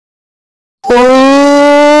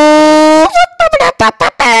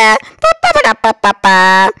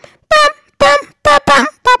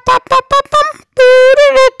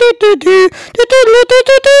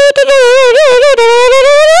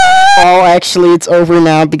Oh, actually, it's over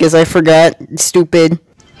now because I forgot. Stupid.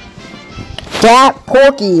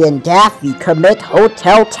 Porky and Daffy commit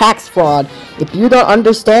hotel tax fraud. If you don't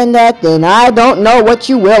understand that, then I don't know what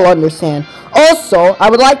you will understand. Also, I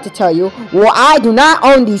would like to tell you, well, I do not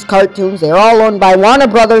own these cartoons. They're all owned by Warner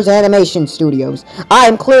Brothers Animation Studios. I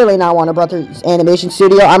am clearly not Warner Brothers Animation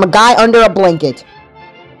Studio. I'm a guy under a blanket.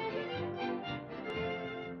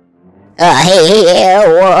 Hey,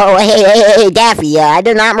 Daffy, I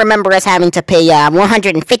do not remember us having to pay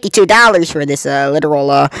 $152 for this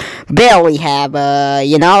literal bill we have.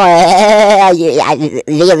 This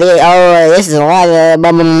is a lot of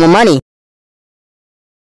money.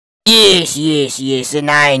 Yes,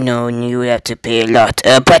 and I know you have to pay a lot,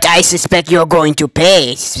 but I suspect you're going to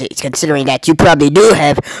pay, considering that you probably do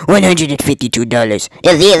have $152.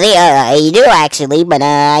 You do actually, but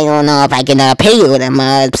I don't know if I can pay you them.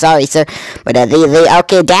 Sorry, sir, but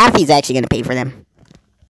okay, Daffy's actually gonna pay for them.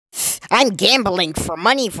 I'm gambling for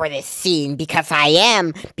money for this scene because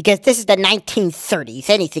this is the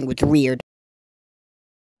 1930s. Anything was weird.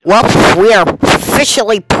 Well, we are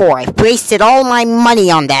officially poor. I've wasted all my money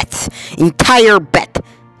on that entire bet.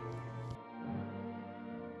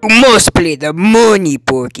 You must play the money,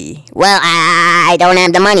 Porky. Well, I don't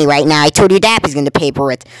have the money right now. I told you Daffy's gonna pay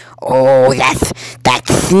for it. Oh, that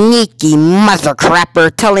sneaky mother crapper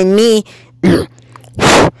telling me. Let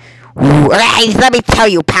me tell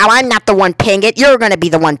you, pal, I'm not the one paying it. You're gonna be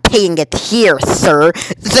the one paying it here, sir.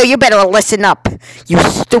 So you better listen up, you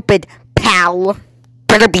stupid pal.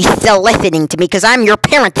 Better be still listening to me, because I'm your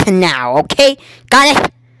parent now, okay? Got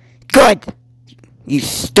it? Good. You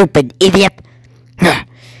stupid idiot.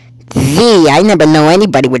 Gee, I never know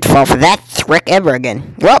anybody would fall for that trick ever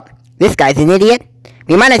again. Well, this guy's an idiot.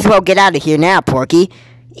 We might as well get out of here now, Porky.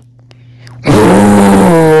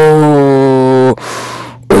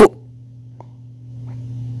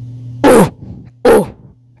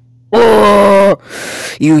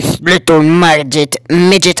 You little midget,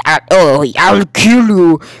 I'll kill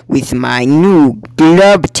you with my new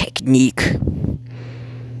glove technique.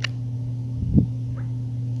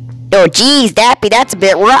 Oh, geez, Daffy, that's a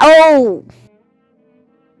bit rough.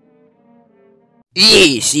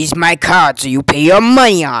 This is my card, so you pay your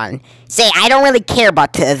money on. Say, I don't really care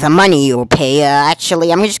about the money you'll pay.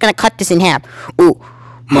 Actually, I'm just gonna cut this in half. Oh,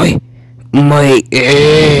 my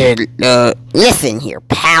listen here,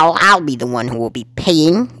 pal. I'll be the one who will be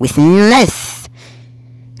paying with this.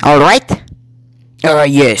 Alright?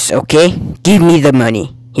 Yes, okay. Give me the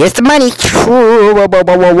money. Here's the money.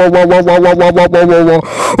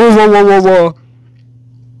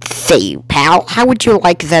 Say, pal, how would you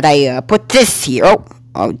like that I put this here?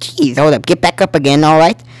 Oh, geez, hold up. Get back up again,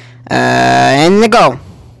 alright? And go.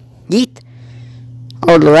 Yeet.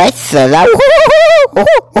 Alright, so that...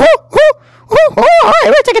 Alright,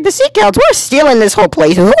 we're taking the sea counts. We're stealing this whole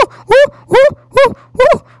place. You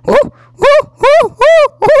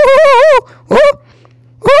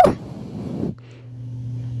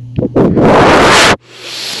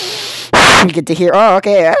get to hear, oh,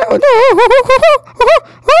 okay.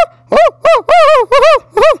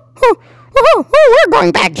 We're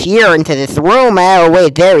going back here into this room. Oh,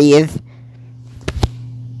 wait, there he is.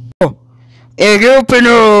 Hey, open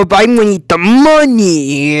up! I'm gonna need the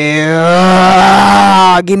money!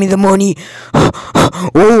 Give me the money!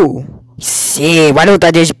 Oh! Say, why don't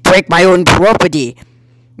I just break my own property?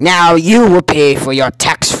 Now you will pay for your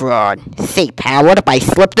tax fraud. Say, pal, what if I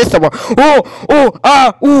slip this over? Wow,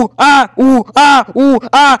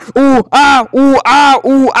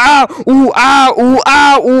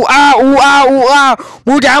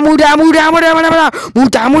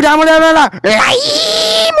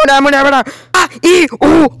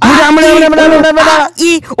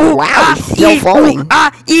 he's still falling.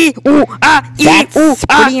 That's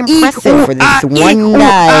pretty impressive for this one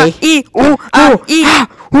guy.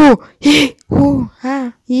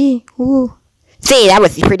 See, that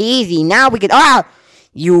was pretty easy. Now we could...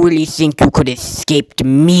 You really think you could escape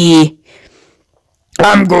me?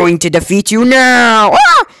 I'm going to defeat you now!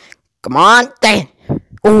 Come on.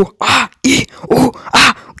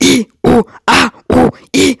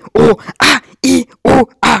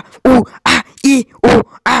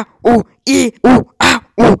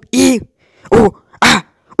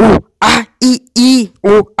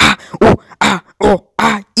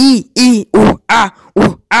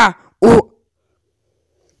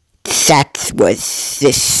 That was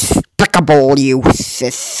despicable, you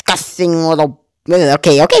disgusting little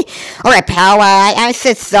Okay. Alright, pal, I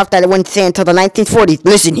said stuff that I wouldn't say until the 1940s.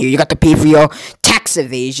 Listen here, you got to pay for your tax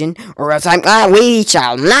evasion, or else we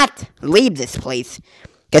shall not leave this place.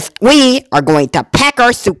 Because we are going to pack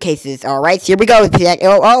our suitcases, alright? So here we go. Okay,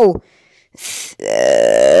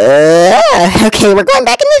 we're going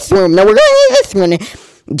back in this room. No, we're going in this one.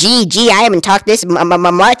 Gee, I haven't talked this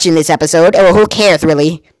much in this episode. Oh, who cares,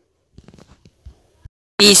 really?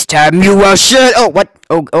 This time you will shut. Oh, what?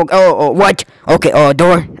 Oh, what? Okay,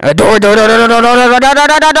 door. Door.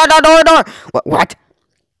 What?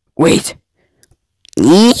 Wait.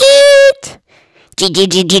 Yeet.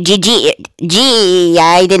 Gee,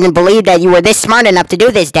 I didn't believe that you were this smart enough to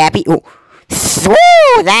do this, Daffy. Ooh,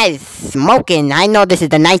 that is smoking. I know this is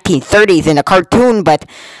the 1930s in a cartoon, but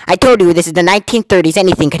I told you this is the 1930s.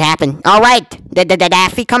 Anything could happen. Alright,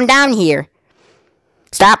 Daffy, come down here.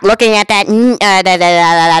 Stop looking at that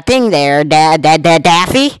thing there,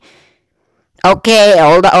 Daffy. Okay,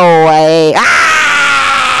 hold on.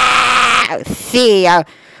 See,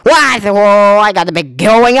 what? Whoa, I got a bit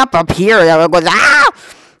going up here. It goes,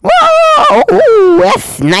 whoa, ooh,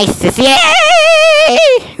 that's nice to see.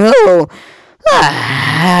 Ooh.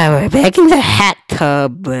 We're back in the hot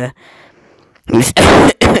tub.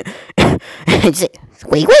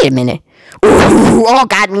 Wait a minute. Ooh, oh,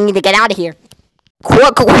 God, we need to get out of here.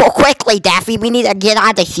 Quickly, Daffy, we need to get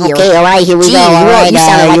out of here. Okay, alright, here we go. Alright, you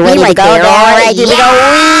sound like me right there. Alright, here we go.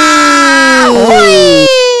 Whee!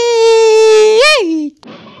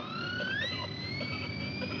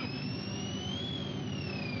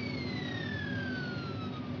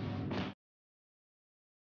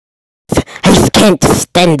 I can't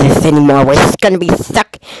stand this anymore. We're just gonna be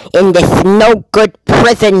stuck in this no-good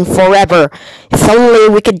prison forever. If only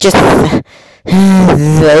we could just...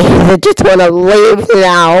 They just want to leave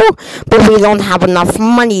now, but we don't have enough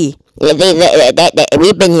money. We've been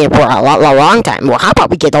here for a long time. Well, how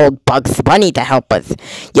about we get old Bugs Bunny to help us?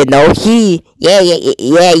 You know, he's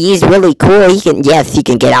really cool. He can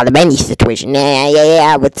get out of any situation.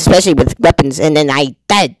 Especially with weapons. And then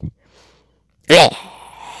dead.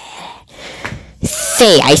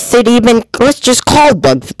 Say, I said let's just call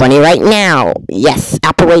Bugs Bunny right now. Yes,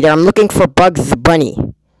 operator, I'm looking for Bugs Bunny.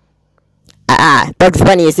 Bugs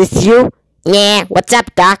Bunny, is this you? Yeah, what's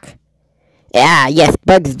up, Doc? Yes,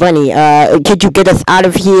 Bugs Bunny, could you get us out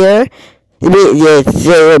of here? Yes,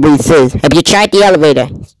 have you tried the elevator?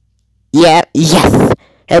 Yeah, yes.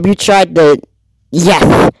 Have you tried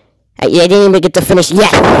yes. I didn't even get to finish,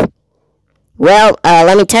 yes. Well,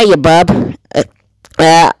 let me tell you, bub.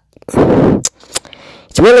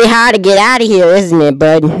 It's really hard to get out of here, isn't it,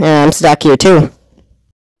 bud? I'm stuck here, too.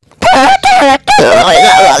 That's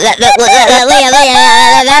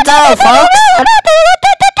all, folks.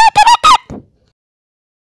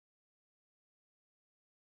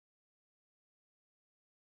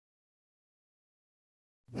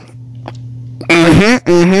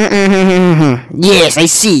 Yes, I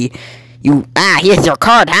see. Here's your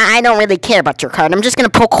card. I don't really care about your card. I'm just gonna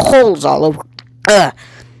poke holes all over.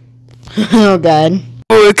 Oh, God.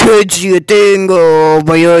 Oh, I can't see a thing. Oh,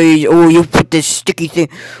 my eyes. Oh, you put this sticky thing.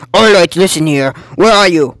 Alright, listen here. Where are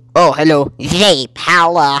you? Oh, hello. Hey,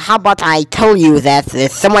 pal, how about I tell you that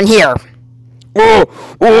there's someone here?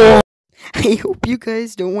 Oh. I hope you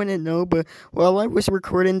guys don't want to know, but while I was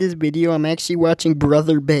recording this video, I'm actually watching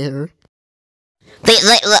Brother Bear. That's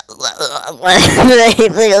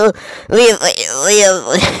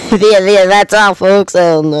all, folks. I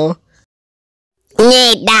don't know.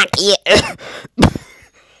 Yeah, Doc,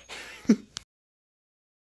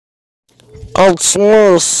 I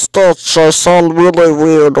swear, Stitch, I sound really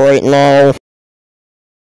weird right now.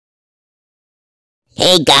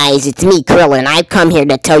 Hey guys, it's me, Krillin. I've come here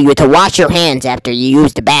to tell you to wash your hands after you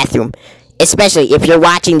use the bathroom. Especially if you're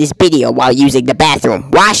watching this video while using the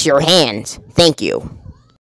bathroom. Wash your hands. Thank you.